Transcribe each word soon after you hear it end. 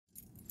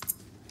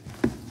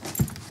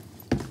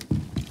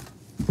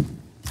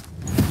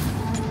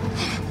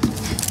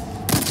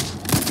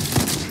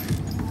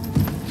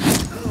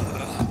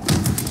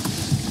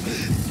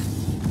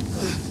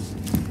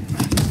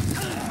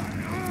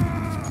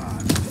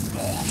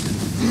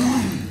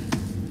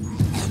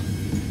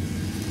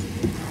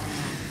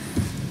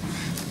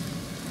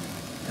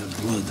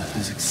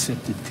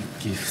accepted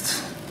the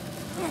gift.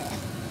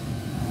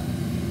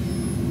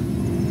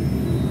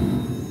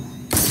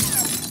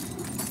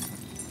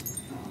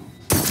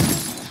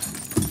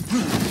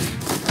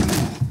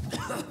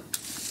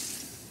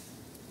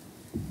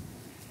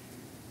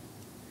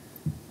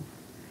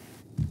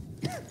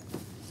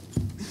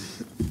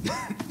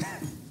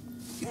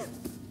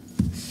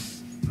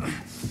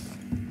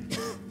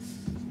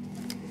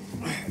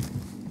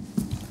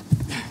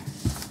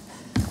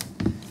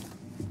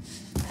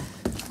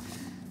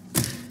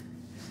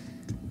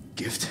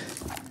 Gift?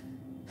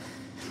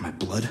 My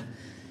blood?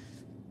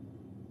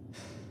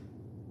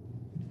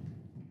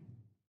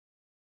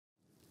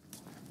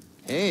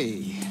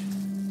 Hey,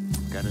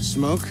 got a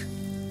smoke?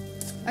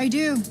 I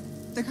do.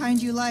 The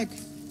kind you like.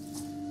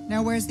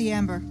 Now where's the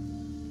amber?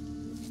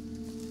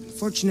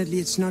 Unfortunately,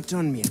 it's not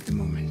on me at the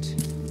moment.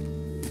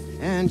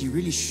 And you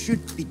really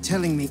should be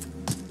telling me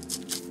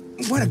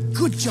what a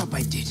good job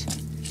I did.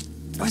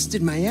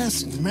 Busted my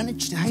ass and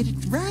managed to hide it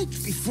right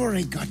before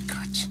I got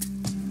caught.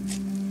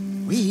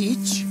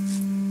 Which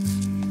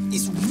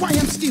is why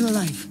I'm still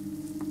alive.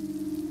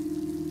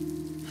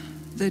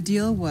 The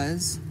deal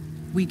was,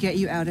 we get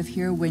you out of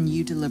here when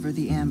you deliver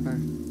the amber.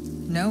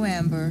 No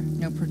amber,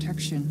 no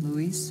protection,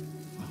 Luis.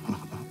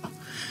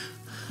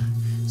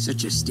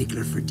 Such a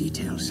stickler for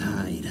details,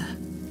 huh, Ada?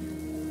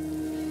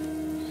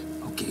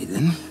 Okay,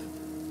 then.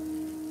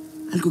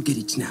 I'll go get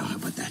it now, how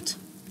about that?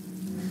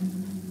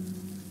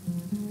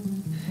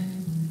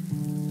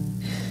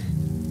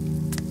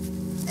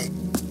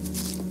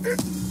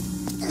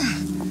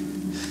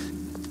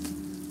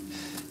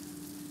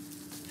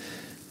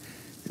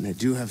 And I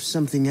do have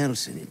something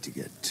else I need to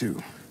get, too.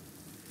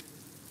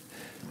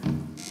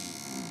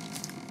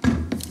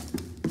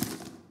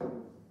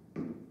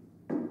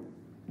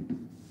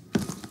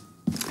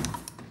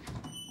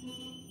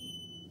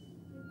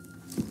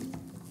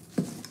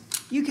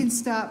 You can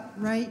stop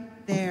right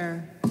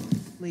there,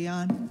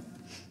 Leon.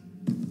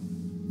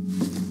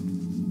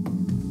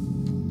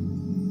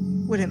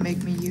 Wouldn't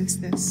make me use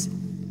this,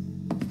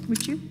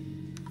 would you?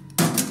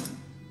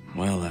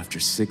 Well, after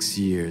 6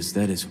 years,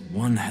 that is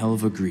one hell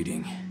of a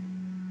greeting,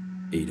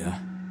 Ada.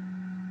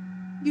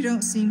 You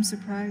don't seem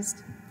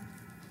surprised.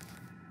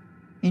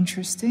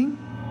 Interesting.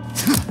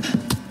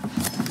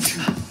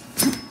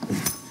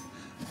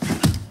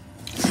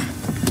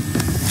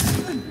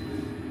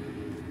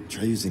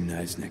 Try using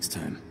knives next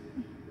time.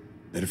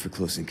 Better for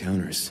close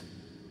encounters.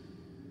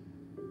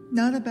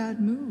 Not a bad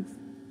move.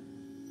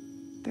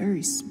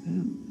 Very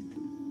smooth.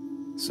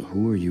 So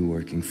who are you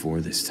working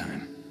for this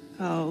time?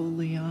 Oh,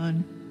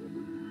 Leon.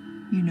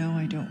 You know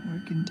I don't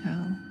work in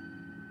town.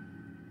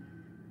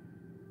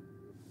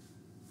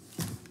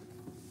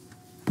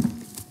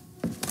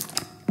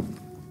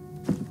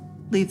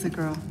 Leave the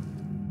girl.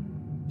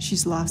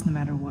 She's lost no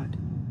matter what.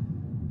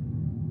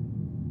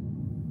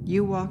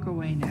 You walk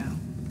away now,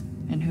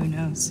 and who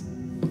knows?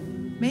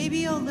 Maybe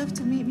you'll live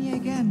to meet me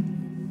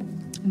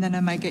again. And then I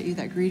might get you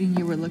that greeting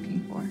you were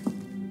looking for.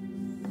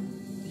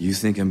 You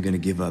think I'm gonna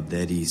give up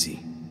that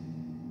easy?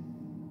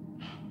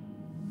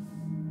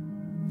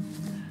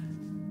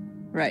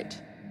 Right.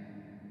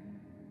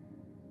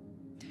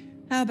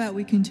 How about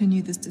we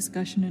continue this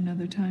discussion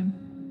another time?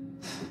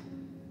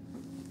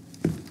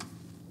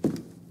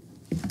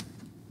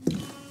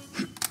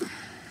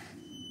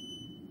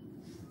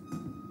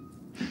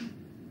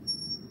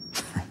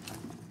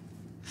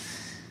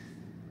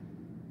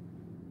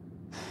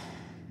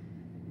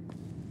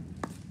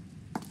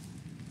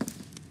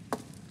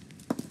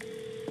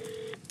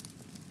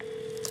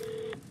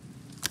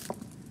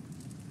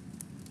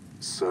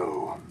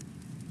 So,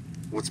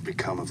 what's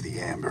become of the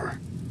amber?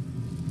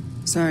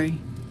 Sorry,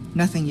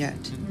 nothing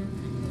yet.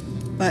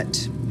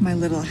 But my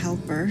little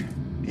helper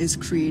is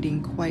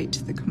creating quite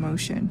the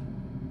commotion.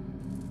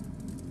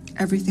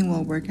 Everything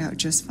will work out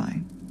just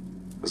fine.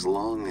 As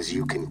long as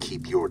you can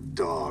keep your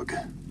dog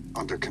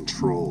under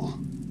control.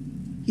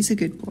 He's a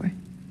good boy.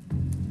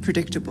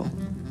 Predictable.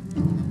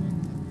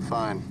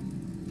 Fine.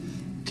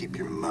 Keep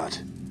your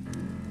mutt.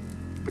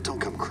 But don't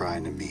come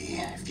crying to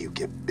me if you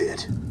get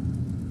bit.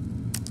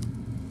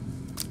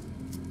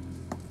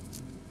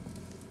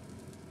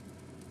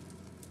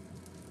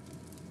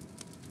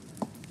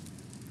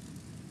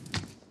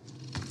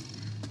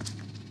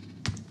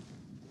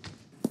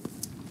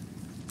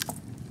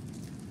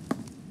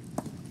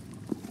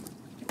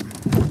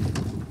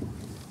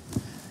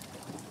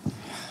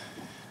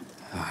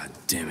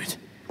 Damn it.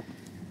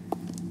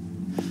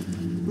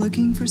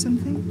 Looking for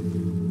something?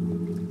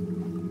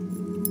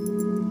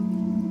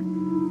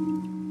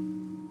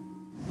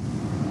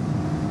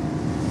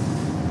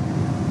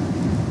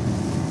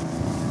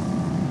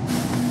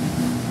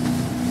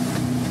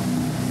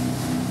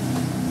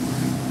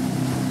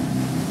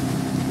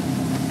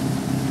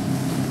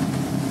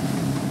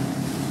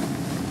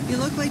 You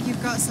look like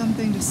you've got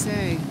something to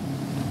say.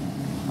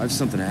 I have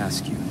something to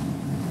ask you.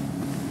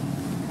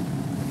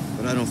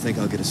 But I don't think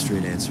I'll get a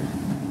straight answer.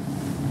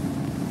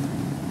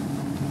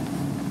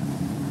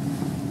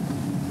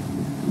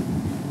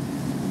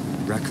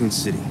 Raccoon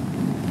City.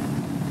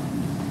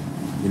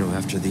 You know,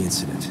 after the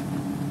incident.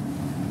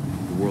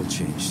 world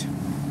changed.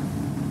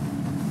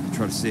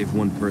 Try to save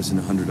one person,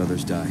 100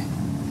 others die.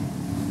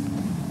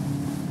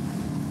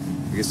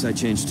 I guess I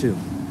changed too.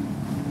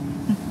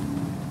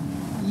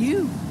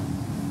 You?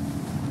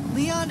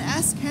 Leon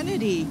S.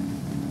 Kennedy.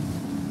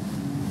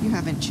 You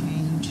haven't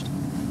changed.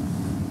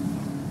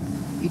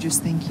 You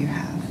just think you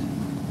have.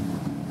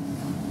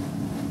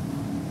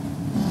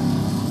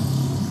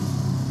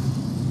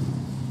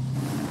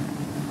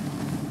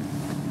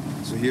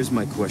 So here's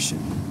my question.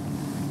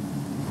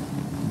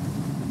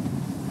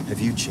 Have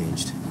you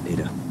changed,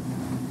 Ada?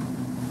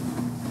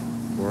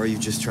 Or are you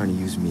just trying to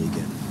use me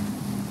again?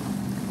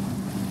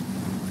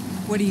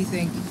 What do you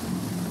think?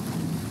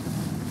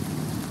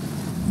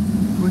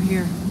 We're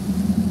here.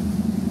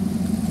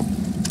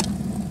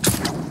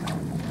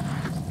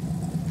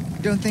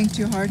 Don't think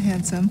too hard,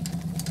 handsome.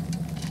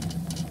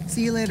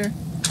 See you later.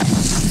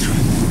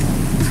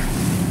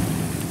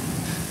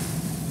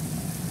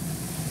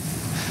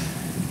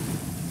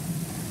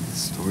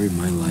 Story of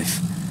my life.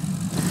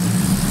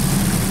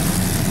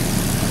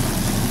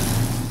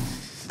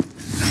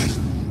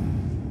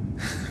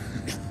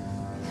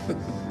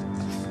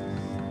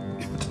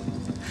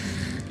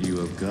 You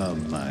have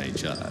come, my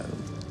child.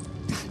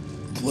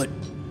 What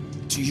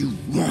do you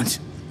want?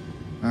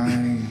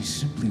 I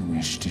simply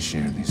wish to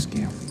share this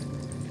gift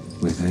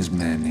with as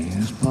many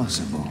as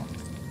possible.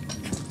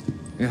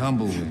 A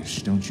humble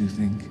wish, don't you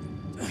think?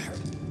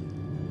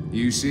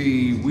 You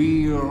see,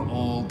 we are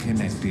all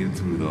connected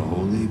through the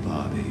holy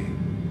body.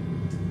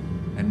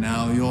 And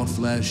now your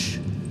flesh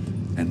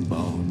and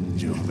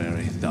bones, your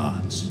very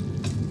thoughts,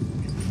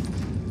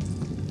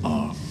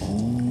 are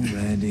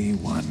already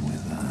one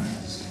with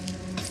us.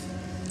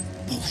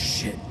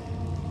 Bullshit.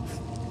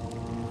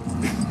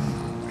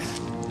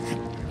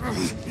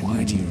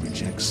 Why do you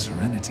reject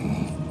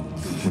serenity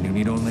when you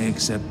need only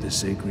accept the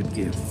sacred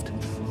gift?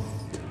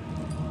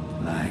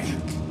 Like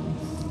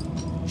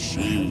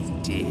she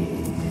did.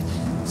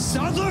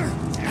 Sadler!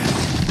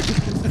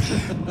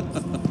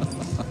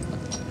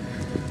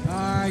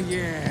 Ah,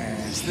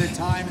 yes, the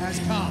time has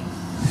come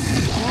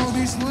for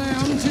this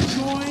lamb to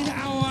join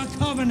our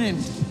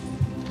covenant.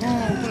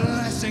 Oh,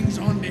 blessings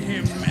unto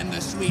him and the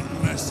sweet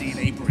mercy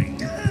they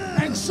bring.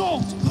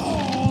 Exalt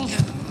all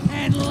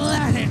and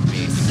let it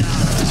be so.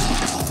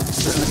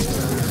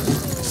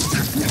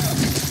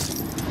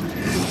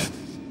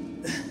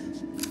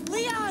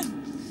 Leon!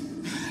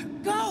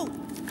 Go!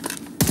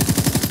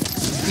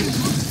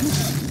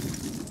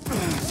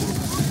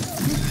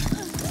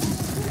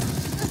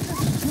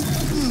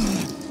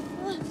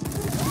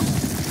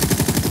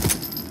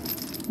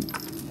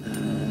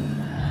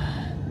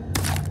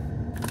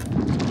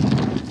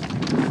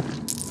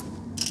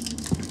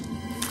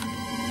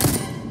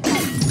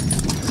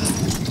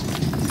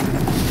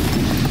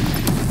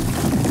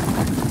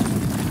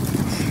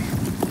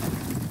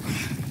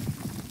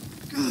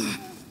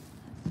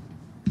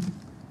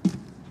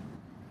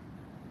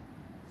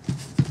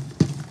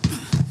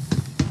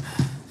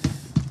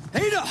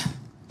 Ada!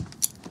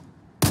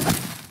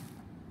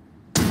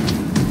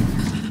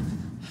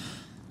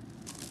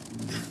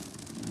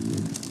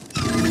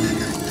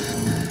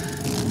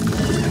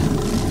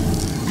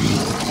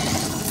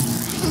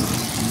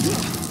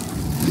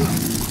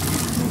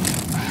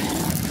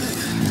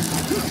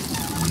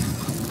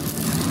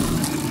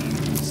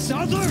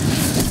 Sadler!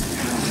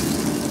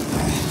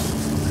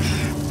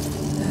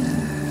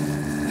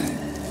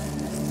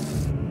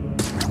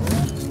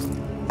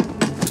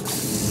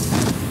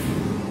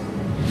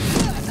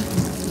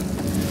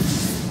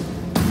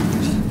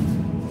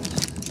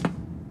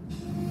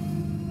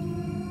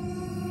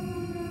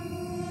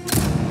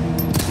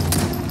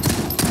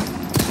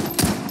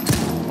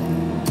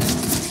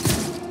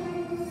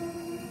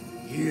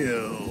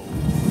 You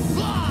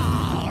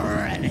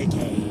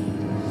renegade.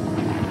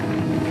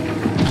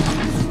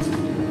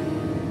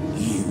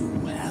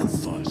 You have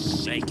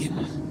forsaken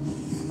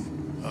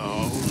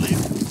holy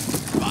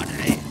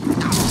body.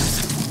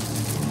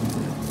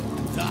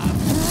 The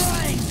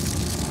bright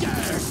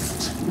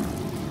gift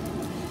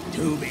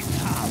to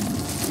become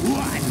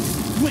one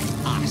with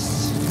us.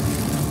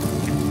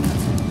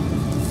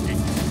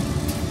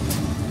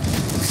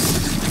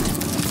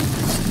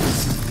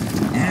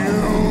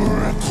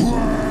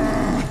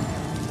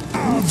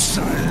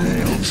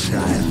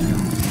 Absolution!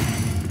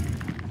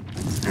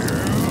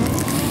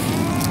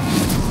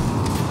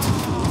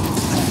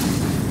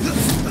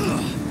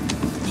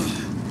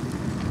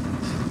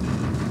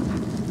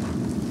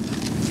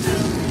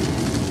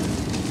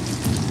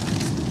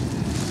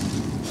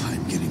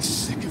 I'm getting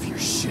sick of your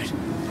shit.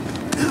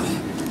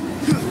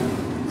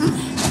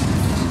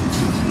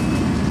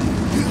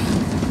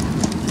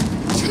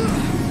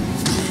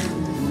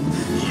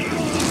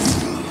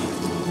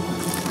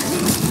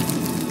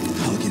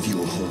 I'll give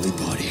you a holy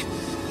body.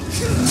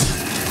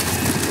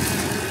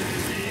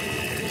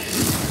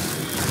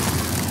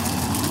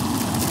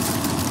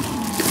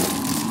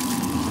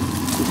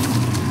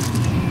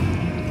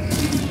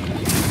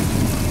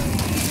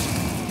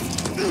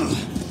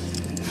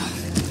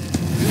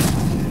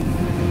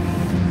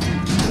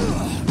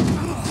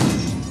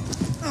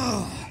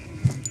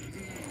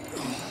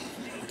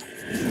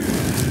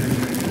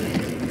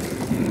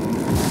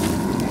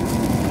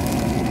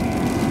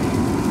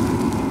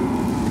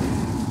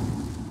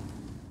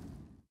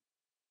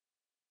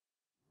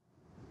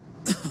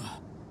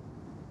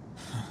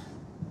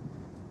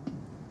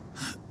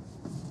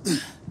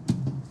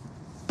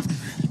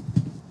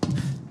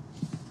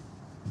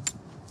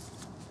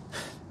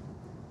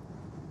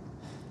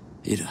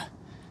 Ada,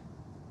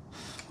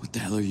 what the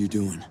hell are you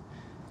doing?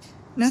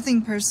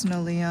 Nothing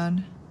personal,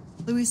 Leon.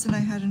 Luis and I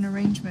had an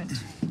arrangement.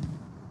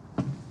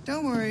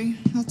 Don't worry,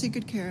 I'll take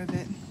good care of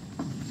it.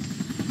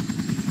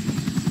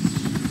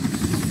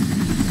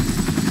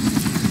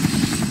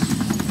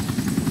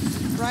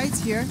 Ride's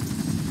here.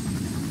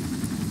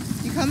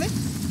 You coming?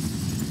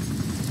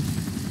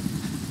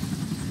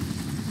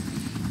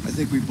 I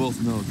think we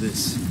both know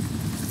this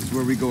is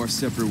where we go our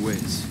separate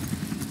ways.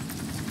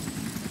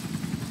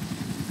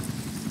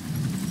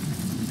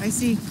 I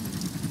see.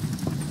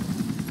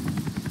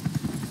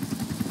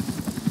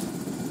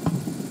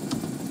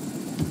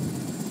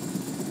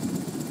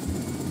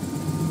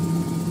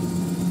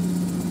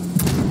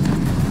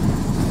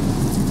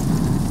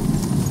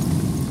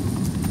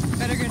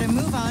 Better get a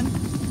move on.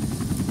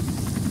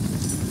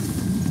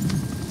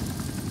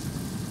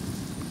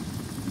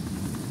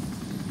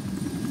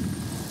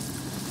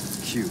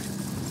 Cute.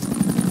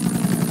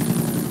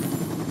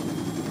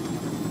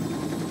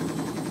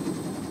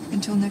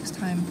 Until next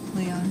time,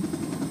 Leon.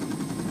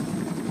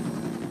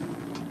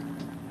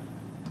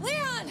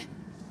 Leon!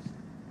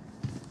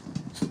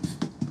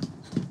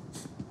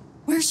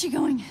 Where's she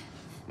going?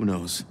 Who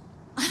knows?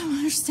 I don't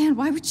understand.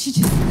 Why would she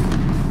just...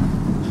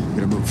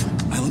 Gotta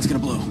move. Island's gonna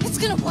blow. It's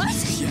gonna what?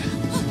 Yeah.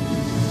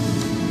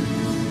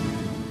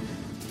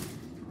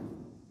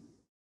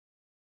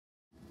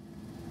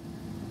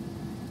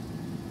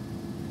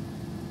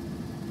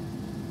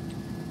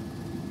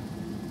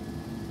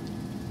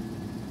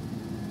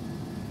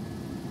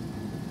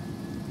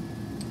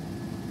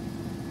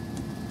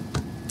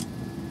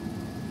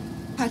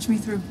 Patch me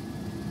through.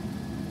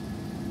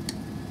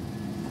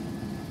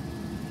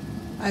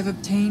 I've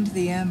obtained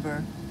the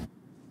amber.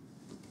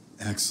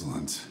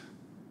 Excellent.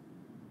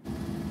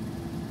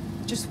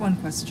 Just one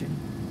question.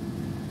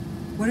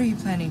 What are you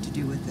planning to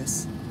do with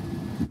this?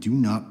 We do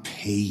not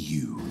pay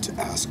you. To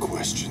ask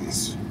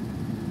questions.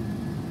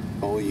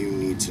 All you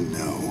need to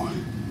know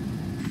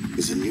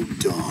is a new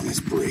dawn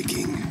is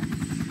breaking.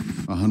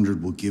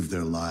 100 will give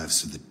their lives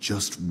so that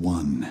just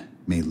one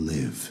may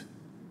live.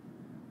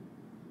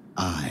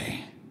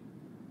 I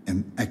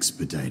am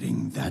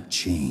expediting that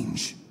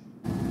change.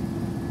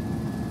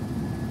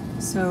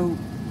 So,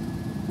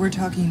 we're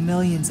talking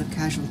millions of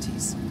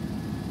casualties.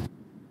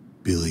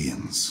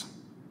 Billions.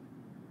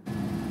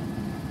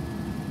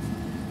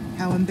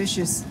 How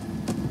ambitious.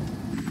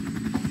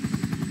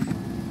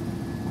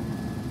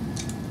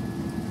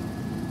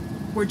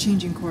 We're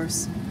changing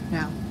course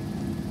now.